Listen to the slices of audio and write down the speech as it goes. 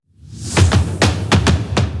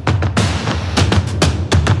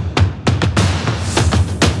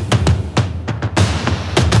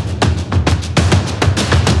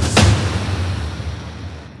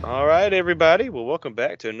right, everybody. Well, welcome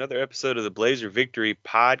back to another episode of the Blazer Victory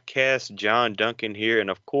Podcast. John Duncan here, and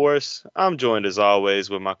of course, I'm joined as always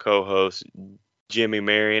with my co-hosts Jimmy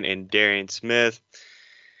Marion and Darian Smith.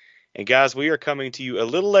 And guys, we are coming to you a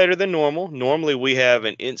little later than normal. Normally, we have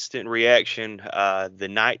an instant reaction the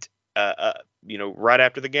night, right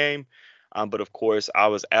after the game. But of course, I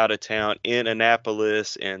was out of town in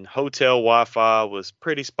Annapolis, and hotel Wi-Fi was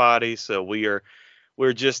pretty spotty, so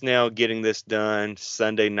we're just now getting this done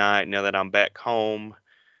Sunday night now that I'm back home.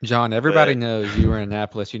 John, everybody But knows you were in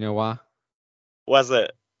Annapolis. You know why? what's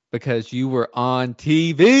that? Because you were on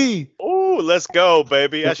TV. Oh, let's go,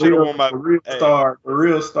 baby. The I should have real, worn my the real hey, star, the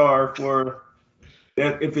real star for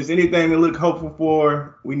that. If it's anything to look hopeful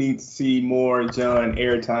for, we need to see more John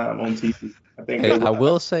airtime on TV. I think Hey, that I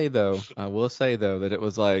will say though that it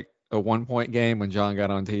was like a 1 point game when John got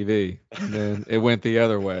on TV, and then it went the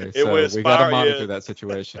other way. it So was we got to fire. monitor Yeah, that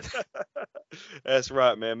situation. that's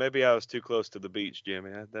right, man. Maybe I was too close to the beach,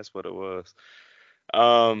 Jimmy. That's what it was.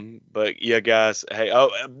 But yeah, guys. Hey,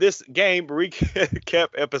 this game recap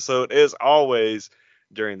episode, as always,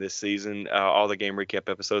 during this season, all the game recap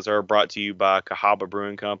episodes are brought to you by Cahaba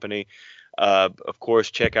Brewing Company. Of course,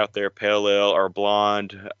 check out their pale ale or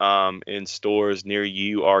blonde in stores near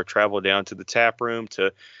you, or travel down to the tap room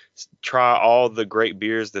to try all the great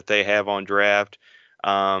beers that they have on draft.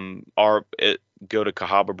 Or go to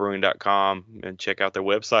cahababrewing.com and check out their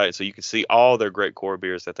website so you can see all their great core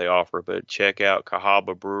beers that they offer. But check out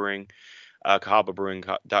Cahaba Brewing,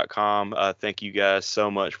 cahababrewing.com. Thank you guys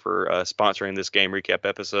so much for sponsoring this game recap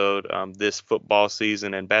episode this football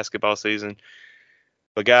season and basketball season.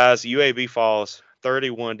 But guys, UAB falls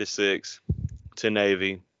 31-6 to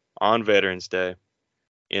Navy on Veterans Day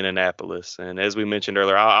in Annapolis. And as we mentioned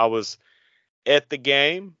earlier, I was at the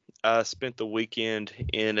game. Spent the weekend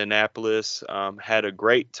in Annapolis. Had a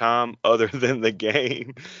great time other than the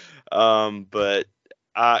game. But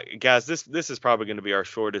guys, this is probably going to be our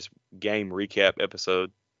shortest game recap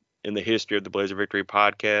episode in the history of the Blazer Victory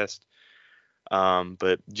podcast.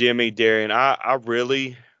 But Jimmy, Darian, I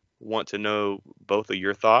really want to know both of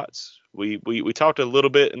your thoughts. We talked a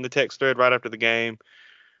little bit in the text thread right after the game,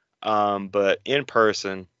 but in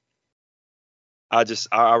person,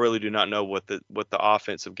 I really do not know what the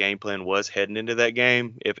offensive game plan was heading into that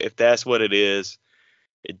game. If that's what it is,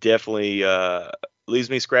 it definitely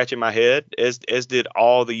leaves me scratching my head, as did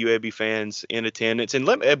all the UAB fans in attendance. And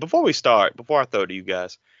before we start, before I throw it to you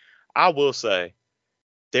guys, I will say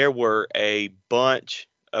there were a bunch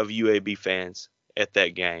of UAB fans at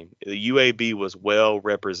that game. The UAB was well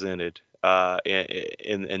represented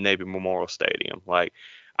in Navy Memorial Stadium. Like,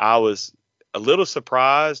 I was a little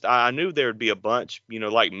surprised. I knew there would be a bunch,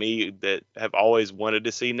 like me, that have always wanted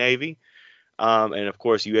to see Navy. And of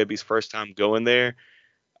course, UAB's first time going there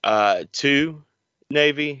to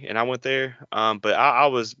Navy, and I went there. But I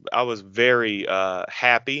was very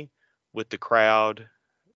happy with the crowd,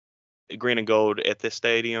 green and gold at this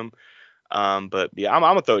stadium. But yeah, I'm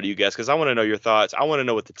gonna throw it to you guys because I want to know your thoughts. I want to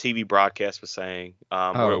know what the TV broadcast was saying.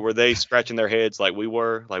 Were, Oh, were they scratching their heads like we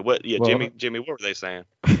were? Like what? Yeah, well, Jimmy, what were they saying?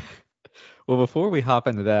 well, before we hop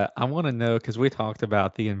into that, I want to know because we talked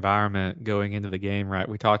about the environment going into the game, right?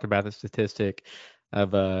 We talked about the statistic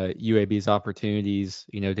of UAB's opportunities,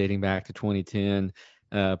 dating back to 2010,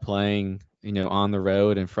 playing, on the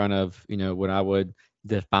road in front of, what I would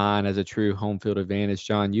define as a true home field advantage.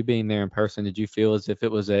 John, you being there in person, did you feel as if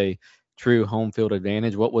it was a true home field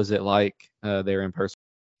advantage? What was it like there in person?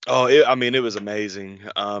 Oh, I mean, it was amazing.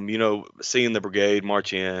 Seeing the brigade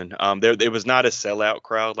march in. There was not a sellout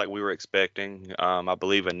crowd like we were expecting. I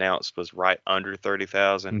believe announced was right under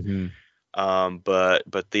 30,000. Hmm.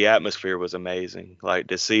 But the atmosphere was amazing. Like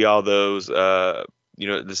to see all those, to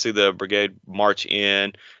see the brigade march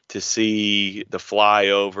in, to see the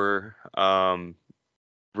flyover,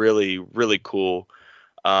 really, really cool.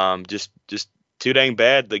 Just too dang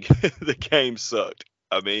bad the the game sucked.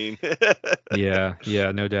 I mean, Yeah,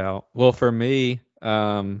 yeah, no doubt. Well, for me,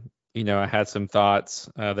 I had some thoughts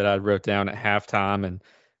that I wrote down at halftime, and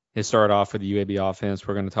it started off with the UAB offense.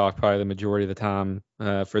 We're going to talk probably the majority of the time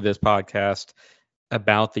for this podcast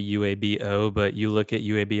about the UABO, but you look at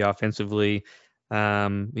UAB offensively,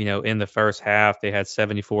 in the first half, they had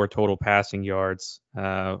 74 total passing yards,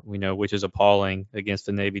 which is appalling against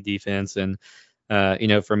the Navy defense. And,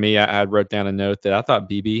 for me, I wrote down a note that I thought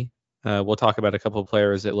BB, we'll talk about a couple of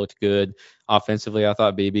players that looked good offensively. I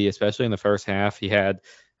thought BB, especially in the first half, he had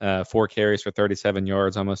 4 carries for 37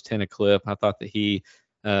 yards, almost 10 a clip. I thought that he,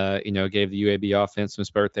 gave the UAB offense some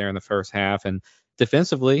spurt there in the first half. And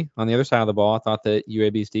defensively, on the other side of the ball, I thought that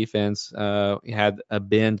UAB's defense had a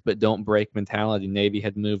bend but don't break mentality. Navy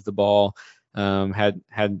had moved the ball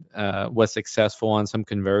was successful on some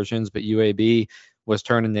conversions, but UAB was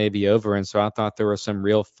turning Navy over, and so I thought there was some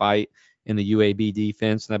real fight in the UAB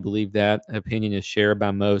defense, and I believe that opinion is shared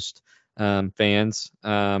by most fans.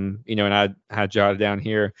 And I had jotted down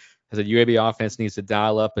here. I said UAB offense needs to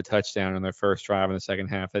dial up a touchdown on their first drive in the second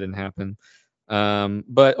half. That didn't happen.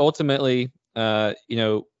 But ultimately,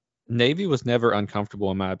 Navy was never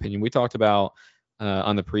uncomfortable in my opinion. We talked about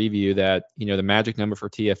on the preview that the magic number for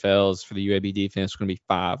TFLs for the UAB defense is going to be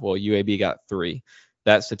 5. Well, UAB got 3.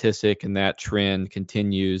 That statistic and that trend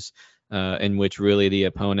continues, in which really the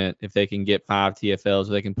opponent, if they can get 5 TFLs,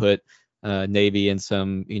 they can put Navy in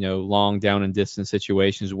some long down and distance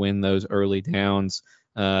situations, win those early downs.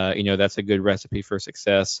 That's a good recipe for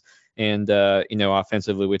success. And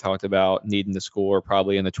offensively, we talked about needing to score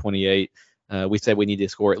probably in the 28. We said we need to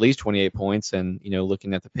score at least 28 points, and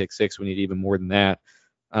looking at the pick 6, we need even more than that.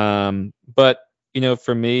 But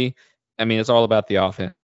for me, I mean, it's all about the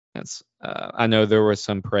offense. I know there was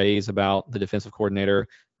some praise about the defensive coordinator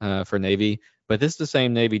for Navy, but this is the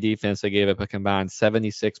same Navy defense that gave up a combined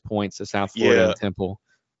 76 points to South Florida and Temple.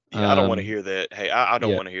 Yeah, I don't want to hear that. Hey, I don't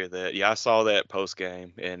yeah. want to hear that. Yeah, I saw that post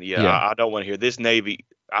game, and Yeah. I don't want to hear this Navy.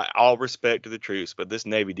 All respect to the troops, but this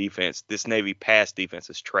Navy defense, this Navy pass defense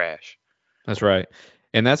is trash. That's right,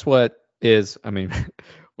 and that's what is. I mean,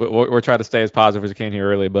 we're trying to stay as positive as we can here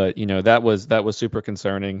early, but that was super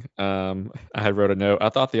concerning. I had wrote a note. I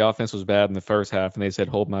thought the offense was bad in the first half, and they said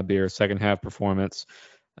hold my beer. Second half performance,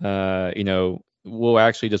 will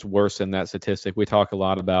actually just worsen that statistic. We talk a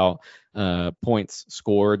lot about points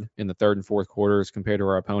scored in the third and fourth quarters compared to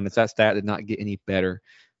our opponents. That stat did not get any better,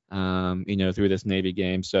 through this Navy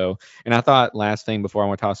game. So, and I thought last thing before I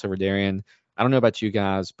want to toss over Darian, I don't know about you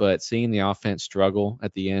guys, but seeing the offense struggle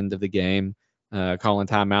at the end of the game, calling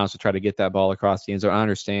timeouts to try to get that ball across the end zone. I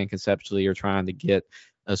understand conceptually you're trying to get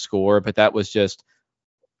a score, but that was just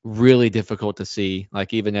really difficult to see.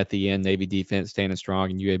 Like even at the end, Navy defense standing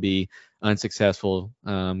strong and UAB unsuccessful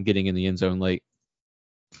getting in the end zone late.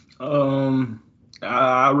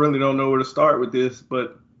 I really don't know where to start with this,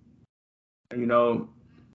 but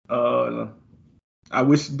I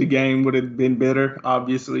wish the game would have been better.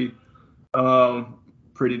 Obviously,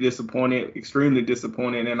 pretty disappointed, extremely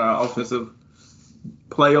disappointed in our offensive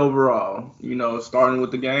play overall. Starting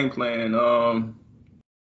with the game plan.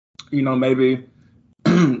 Maybe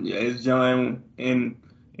as John and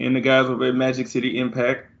the guys over at Magic City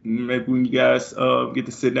Impact, maybe when you guys get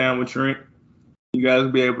to sit down with Trent, you guys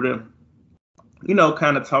will be able to,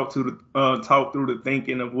 kind of talk through the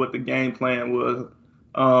thinking of what the game plan was.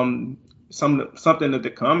 Something that the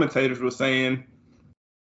commentators were saying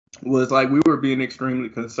was like we were being extremely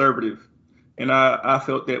conservative, and I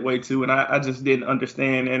felt that way too, and I just didn't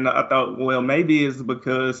understand, and I thought, well, maybe it's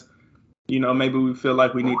because maybe we feel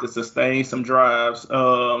like we need to sustain some drives,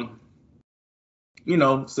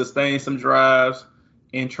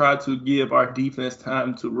 and try to give our defense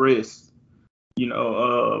time to rest,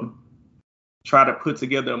 try to put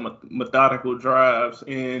together methodical drives.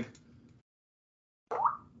 And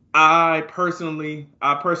I personally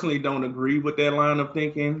don't agree with that line of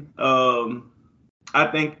thinking. I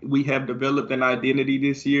think we have developed an identity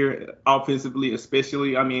this year, offensively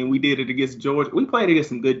especially. I mean, we did it against Georgia. We played against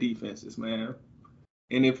some good defenses, man.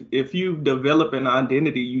 And if you develop an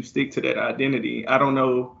identity, you stick to that identity. I don't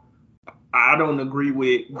know. I don't agree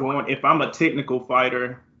with going. If I'm a technical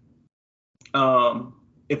fighter, and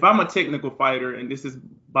this is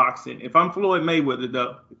boxing, if I'm Floyd Mayweather,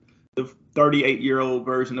 the 38-year-old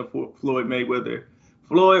version of Floyd Mayweather,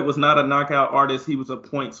 Floyd was not a knockout artist. He was a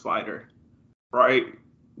points fighter. Right?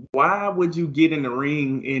 Why would you get in the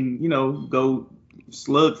ring and, go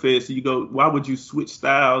slugfest? Why would you switch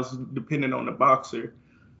styles depending on the boxer?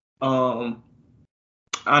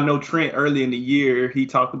 I know Trent early in the year, he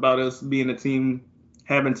talked about us being a team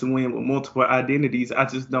having to win with multiple identities. I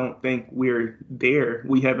just don't think we're there.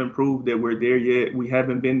 We haven't proved that we're there yet. We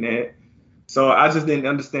haven't been that. So I just didn't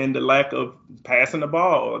understand the lack of passing the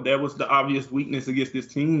ball. That was the obvious weakness against this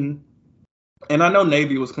team. And I know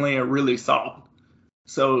Navy was playing really soft.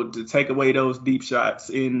 So to take away those deep shots,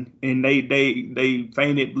 and they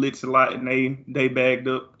feinted, blitzed a lot, and they bagged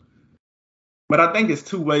up. But I think it's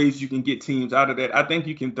 2 ways you can get teams out of that. I think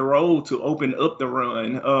you can throw to open up the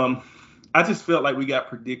run. I just felt like we got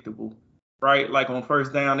predictable, right? Like on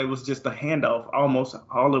first down, it was just a handoff almost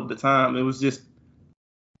all of the time. It was just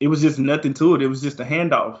nothing to it. It was just a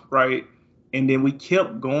handoff, right? And then we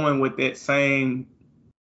kept going with that same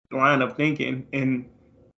line of thinking, and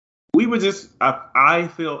we were just I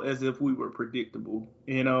felt as if we were predictable.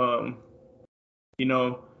 And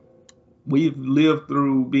we've lived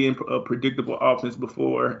through being a predictable offense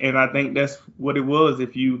before, and I think that's what it was.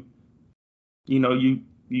 If you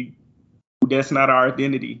that's not our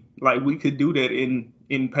identity. Like, we could do that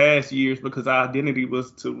in past years because our identity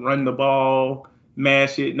was to run the ball,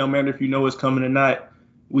 mash it, no matter if you know it's coming or not.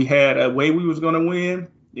 We had a way we was going to win,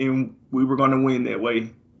 and we were going to win that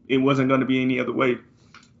way. It wasn't going to be any other way.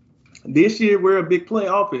 This year, we're a big play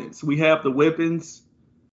offense. We have the weapons.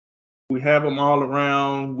 We have them all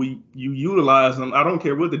around. You utilize them. I don't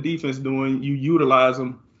care what the defense doing. You utilize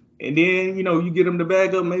them, and then you get them to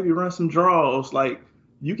bag up. Maybe run some draws. Like,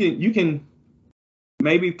 you can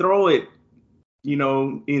maybe throw it.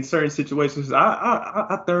 In certain situations.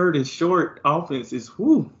 I third and short offense is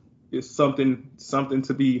something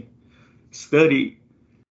to be studied.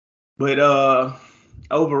 But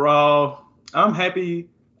overall, I'm happy.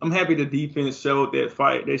 I'm happy the defense showed that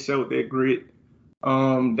fight. They showed that grit.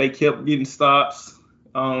 They kept getting stops.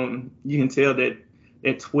 You can tell that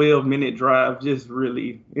 12-minute drive just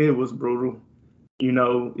really, it was brutal.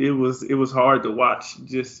 It was hard to watch.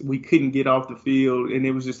 Just, we couldn't get off the field, and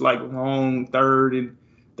it was just like long third and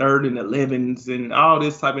 11s and all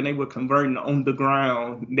this type, and they were converting on the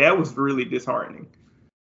ground. That was really disheartening.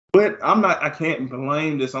 But I can't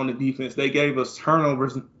blame this on the defense. They gave us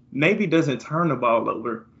turnovers. Navy doesn't turn the ball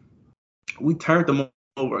over. We turned them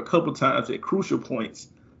over a couple times at crucial points.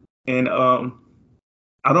 And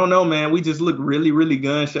I don't know, man. We just look really, really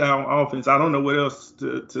gun shy on offense. I don't know what else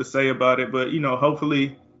to say about it. But,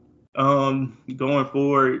 hopefully going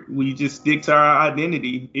forward, we just stick to our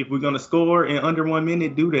identity. If we're going to score in under 1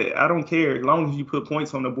 minute, do that. I don't care. As long as you put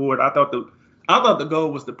points on the board. I thought the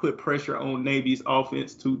goal was to put pressure on Navy's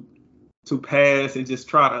offense to pass and just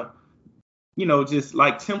try to, just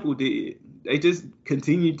like Temple did. They just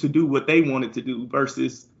continued to do what they wanted to do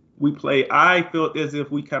versus we played. I felt as if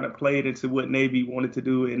we kind of played into what Navy wanted to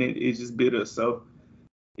do, and it just bit us. So,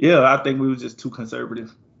 yeah, I think we were just too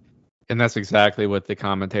conservative. And that's exactly what the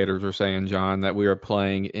commentators were saying, John, that we were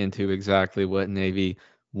playing into exactly what Navy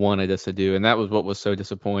wanted us to do. And that was what was so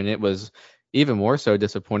disappointing. It was even more so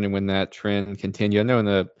disappointing when that trend continued. I know in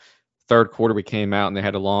the third quarter we came out and they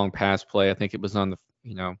had a long pass play. I think it was on the,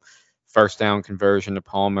 first down conversion to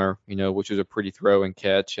Palmer, which was a pretty throw and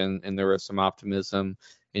catch. And there was some optimism,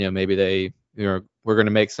 maybe they, we're going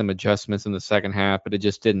to make some adjustments in the second half, but it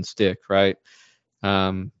just didn't stick, right?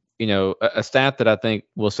 A stat that I think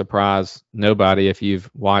will surprise nobody if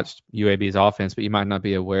you've watched UAB's offense, but you might not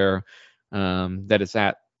be aware that it's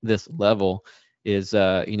at this level is,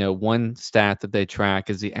 one stat that they track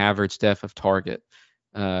is the average depth of target.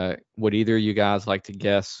 Would either of you guys like to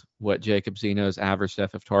guess what Jacob Zeno's average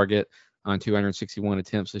depth of target on 261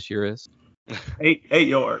 attempts this year is? 8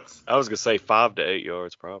 yards. I was going to say 5 to 8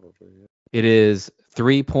 yards probably. It is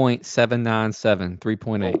 3.797,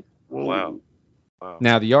 3.8. Wow.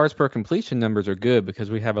 Now, the yards per completion numbers are good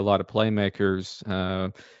because we have a lot of playmakers,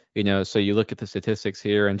 so you look at the statistics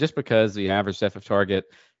here, and just because the average depth of target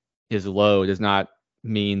is low does not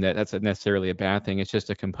mean that that's necessarily a bad thing. It's just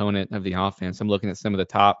a component of the offense. I'm looking at some of the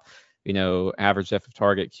top, average depth of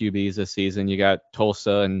target QBs this season. You got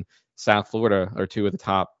Tulsa and South Florida are two of the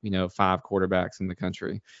top, 5 quarterbacks in the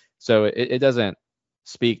country. So it doesn't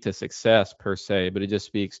speak to success per se, but it just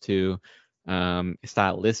speaks to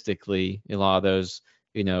stylistically a lot of those,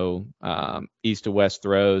 east to west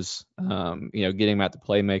throws, getting them at the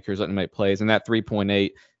playmakers, letting them make plays. And that 3.8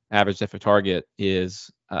 average depth of target is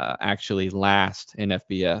actually last in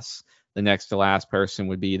FBS. The next to last person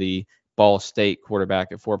would be the Ball State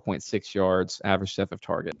quarterback at 4.6 yards average depth of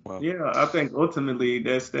target. Wow. Yeah, I think ultimately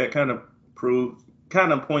that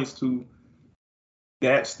kind of points to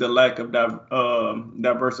that's the lack of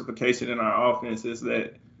diversification in our offense, is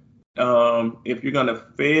that if you're going to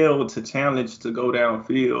fail to challenge to go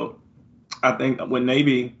downfield, I think what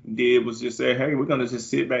Navy did was just say, hey, we're going to just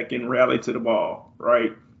sit back and rally to the ball,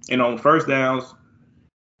 right? And on first downs,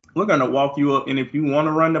 we're going to walk you up. And if you want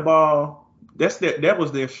to run the ball, that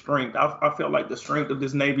was their strength. I felt like the strength of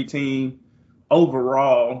this Navy team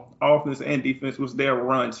overall, offense and defense, was their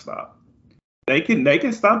run stop. They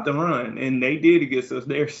can stop the run, and they did against us.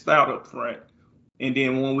 They're stout up front. And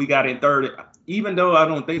then when we got in third, even though I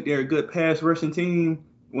don't think they're a good pass rushing team,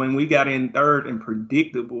 when we got in third and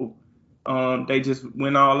predictable, they just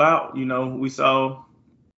went all out. We saw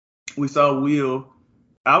Will.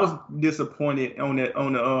 I was disappointed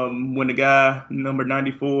on when the guy number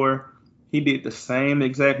 94, he did the same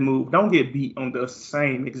exact move. Don't get beat on the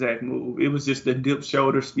same exact move. It was just a dip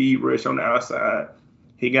shoulder speed rush on the outside.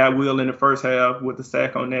 He got Will in the first half with the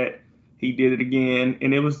sack on that. He did it again,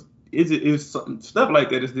 and it was stuff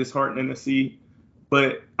like that is disheartening to see.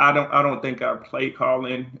 But I don't think our play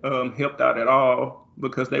calling helped out at all,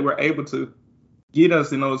 because they were able to get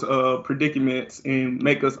us in those predicaments and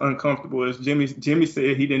make us uncomfortable. As Jimmy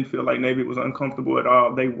said, he didn't feel like Navy was uncomfortable at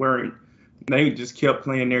all. They weren't. They just kept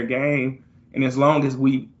playing their game. And as long as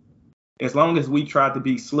we tried to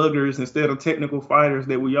be sluggers instead of technical fighters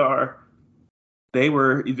that we are, they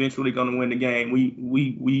were eventually going to win the game.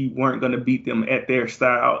 We weren't going to beat them at their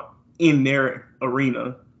style in their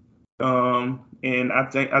arena. And I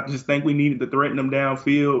just think we needed to threaten them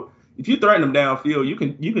downfield. If you threaten them downfield,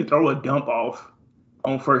 you can throw a dump off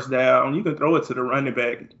on first down. You can throw it to the running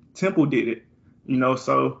back. Temple did it,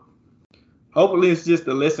 so hopefully it's just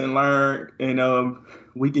a lesson learned, and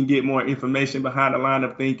we can get more information behind the line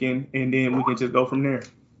of thinking, and then we can just go from there.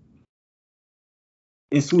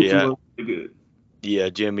 And Swoops was really good. Yeah,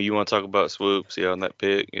 Jimmy, you want to talk about Swoops? Yeah, on that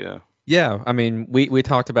pick, yeah. Yeah, I mean, we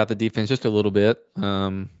talked about the defense just a little bit.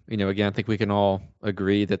 Again, I think we can all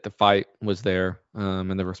agree that the fight was there,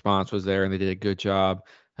 and the response was there, and they did a good job,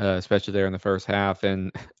 especially there in the first half.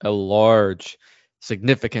 And a large,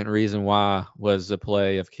 significant reason why was the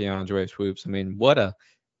play of Keandre Swoops. I mean, what a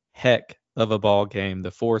heck of a ball game.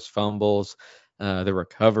 The forced fumbles, the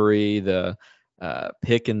recovery, the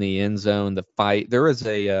pick in the end zone, the fight. There was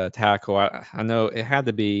a tackle. I know it had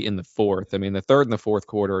to be in the fourth. I mean, the third and the fourth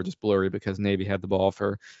quarter are just blurry because Navy had the ball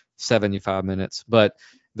for 75 minutes. But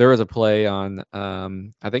there was a play on,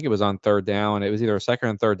 I think it was on third down. It was either a second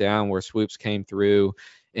and third down where Swoops came through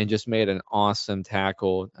and just made an awesome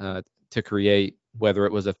tackle to create, whether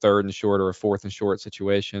it was a third and short or a fourth and short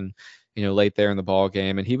situation, late there in the ball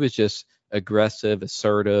game. And he was just aggressive,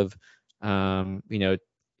 assertive.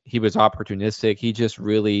 He was opportunistic. He just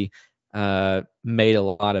really made a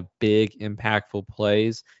lot of big, impactful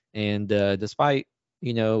plays. And despite,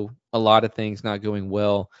 a lot of things not going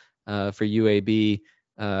well for UAB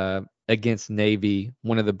against Navy,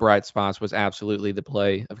 one of the bright spots was absolutely the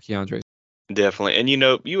play of Keandre. Definitely. And,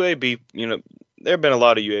 UAB, there have been a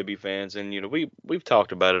lot of UAB fans, and, we've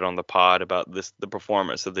talked about it on the pod about the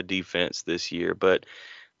performance of the defense this year. But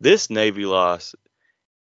this Navy loss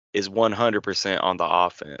is 100% on the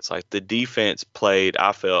offense. Like, the defense played,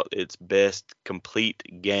 I felt, its best complete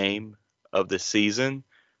game of the season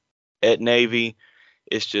at Navy.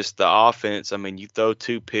 It's just the offense. I mean, you throw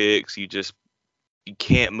 2 picks, you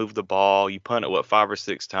can't move the ball. You punt it 5 or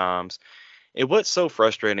 6 times. And what's so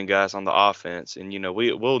frustrating, guys, on the offense, and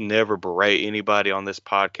we'll never berate anybody on this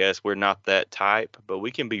podcast. We're not that type, but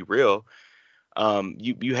we can be real.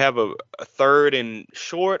 You have a third and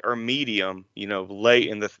short or medium, late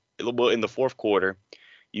in the fourth quarter,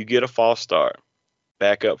 you get a false start,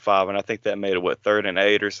 back up 5, and I think that made it third and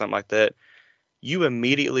 8 or something like that. You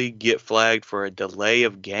immediately get flagged for a delay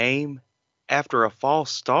of game after a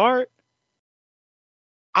false start.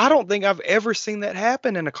 I don't think I've ever seen that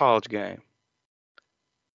happen in a college game.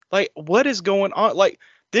 Like, what is going on? Like,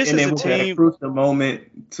 this is a team. The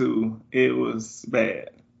moment too, it was bad.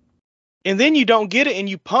 And then you don't get it, and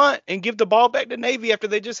you punt and give the ball back to Navy after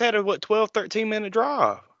they just had a 12, 13-minute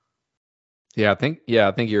drive. Yeah, I think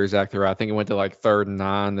you're exactly right. I think it went to like 3rd and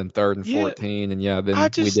 9, then 3rd and 14, and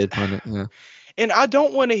then we did punt it. Yeah. And I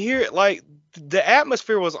don't want to hear it. Like, the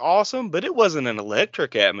atmosphere was awesome, but it wasn't an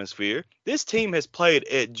electric atmosphere. This team has played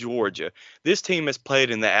at Georgia. This team has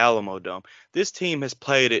played in the Alamo Dome. This team has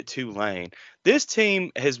played at Tulane. This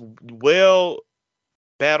team has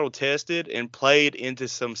battle tested and played into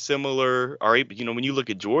some similar, or when you look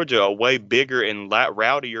at Georgia, a way bigger and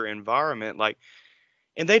rowdier environment. Like,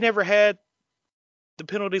 and they never had the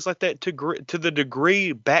penalties like that to the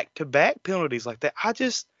degree back-to-back penalties like that. I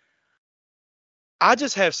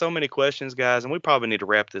just have so many questions, guys, and we probably need to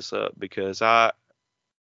wrap this up because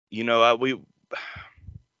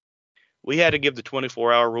we had to give the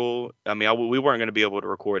 24-hour rule. I mean, we weren't going to be able to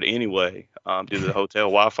record anyway due to the hotel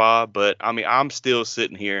Wi-Fi. But, I mean, I'm still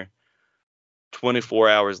sitting here 24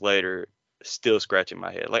 hours later, still scratching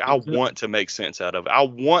my head. Like, I want to make sense out of it. I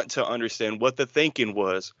want to understand what the thinking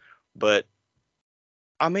was. But,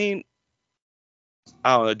 I mean,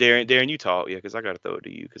 I don't know. Darren, you talk. Yeah, because I got to throw it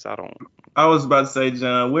to you because I don't. I was about to say,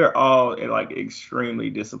 John, we're all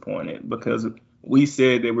extremely disappointed because we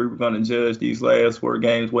said that we were going to judge these last 4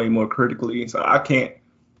 games way more critically. So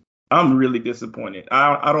I'm really disappointed.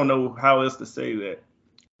 I don't know how else to say that.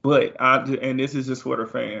 But and this is just for the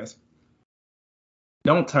fans.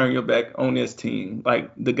 Don't turn your back on this team.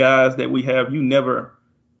 Like, the guys that we have, you never,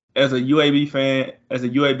 as a UAB fan,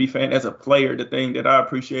 as a player, the thing that I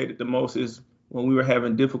appreciated the most is when we were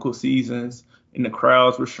having difficult seasons and the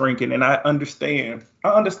crowds were shrinking. And I understand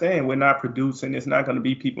we're not producing. It's not going to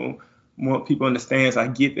be more people in the stands. I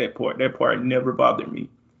get that part. That part never bothered me.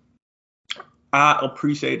 I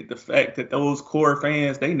appreciated the fact that those core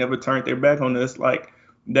fans, they never turned their back on us. Like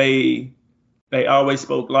they always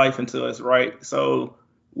spoke life into us, right? So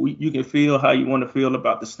you can feel how you want to feel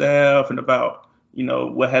about the staff and about,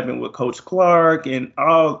 what happened with Coach Clark and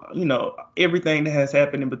all, everything that has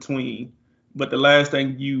happened in between. But the last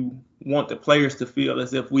thing you want the players to feel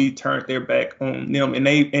is if we turned their back on them, and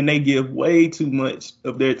they give way too much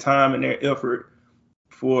of their time and their effort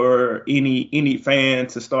for any fan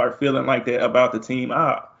to start feeling like that about the team.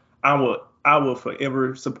 I will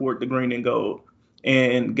forever support the green and gold.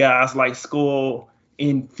 And guys like Skull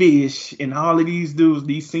and Fish and all of these dudes,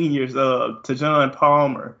 these seniors, to John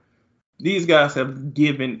Palmer, these guys have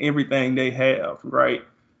given everything they have, right?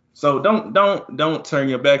 So don't turn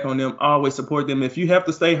your back on them. Always support them. If you have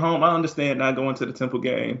to stay home, I understand not going to the Temple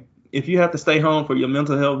game. If you have to stay home for your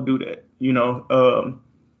mental health, do that. You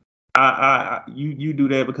do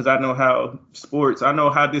that because I know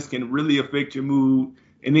how this can really affect your mood,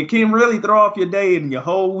 and it can really throw off your day and your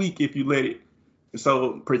whole week if you let it.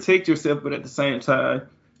 So protect yourself, but at the same time,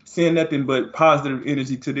 send nothing but positive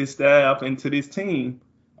energy to this staff and to this team.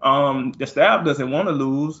 The staff doesn't want to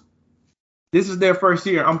lose. This is their first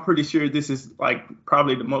year. I'm pretty sure this is like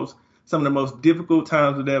probably some of the most difficult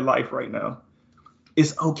times of their life right now.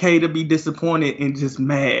 It's okay to be disappointed and just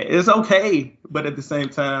mad. It's okay. But at the same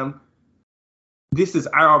time, this is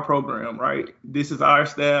our program, right? This is our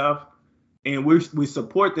staff, and we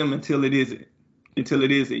support them until it isn't.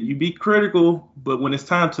 You be critical, but when it's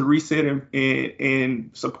time to reset and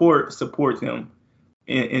support them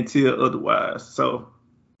until otherwise. So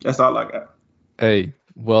that's all I got. Hey,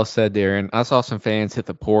 well said, Darren. I saw some fans hit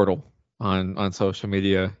the portal on social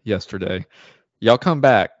media yesterday. Y'all come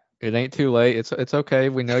back. It ain't too late. It's okay.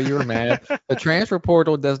 We know you were mad. The transfer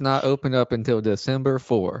portal does not open up until December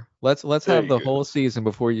 4. Let's have the whole season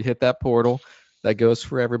before you hit that portal. That goes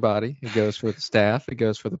for everybody. It goes for the staff. It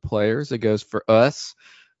goes for the players. It goes for us.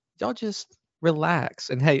 Y'all just relax.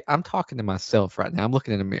 And hey, I'm talking to myself right now. I'm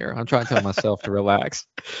looking in the mirror. I'm trying to tell myself to relax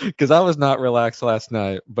because I was not relaxed last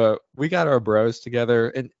night. But we got our bros together,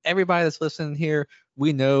 and everybody that's listening here,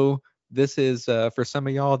 we know this is for some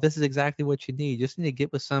of y'all, this is exactly what you need. You just need to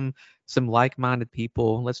get with some like-minded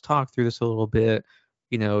people. Let's talk through this a little bit.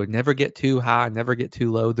 Never get too high, never get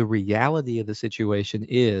too low. The reality of the situation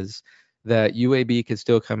is that UAB could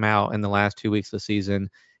still come out in the last 2 weeks of the season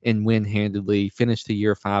and win handedly, finish the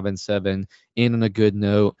year 5-7, end on a good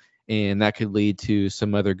note, and that could lead to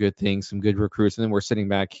some other good things, some good recruits. And then we're sitting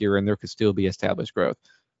back here, and there could still be established growth.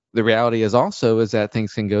 The reality is that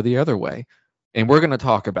things can go the other way. And we're going to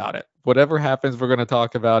talk about it. Whatever happens, we're going to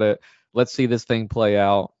talk about it. Let's see this thing play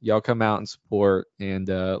out. Y'all come out and support, and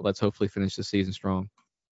let's hopefully finish the season strong.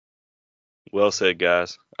 Well said,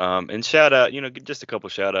 guys. And shout out, just a couple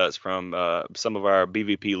shout outs from some of our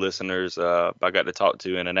BVP listeners I got to talk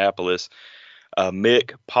to in Annapolis.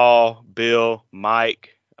 Mick, Paul, Bill,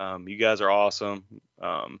 Mike, you guys are awesome.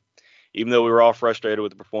 Even though we were all frustrated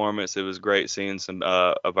with the performance, it was great seeing some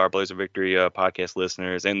of our Blazer Victory podcast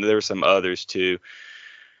listeners, and there were some others too.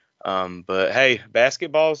 But hey,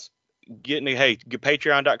 basketball's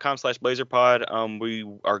patreon.com/blazerpod. We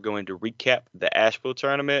are going to recap the Asheville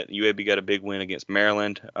tournament. UAB got a big win against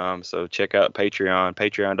Maryland. So check out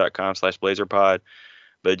patreon.com/blazerpod.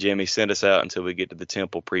 But Jimmy, send us out until we get to the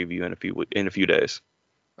Temple preview in a few days.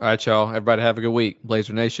 All right, y'all. Everybody have a good week.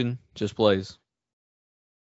 Blazer Nation, just blaze.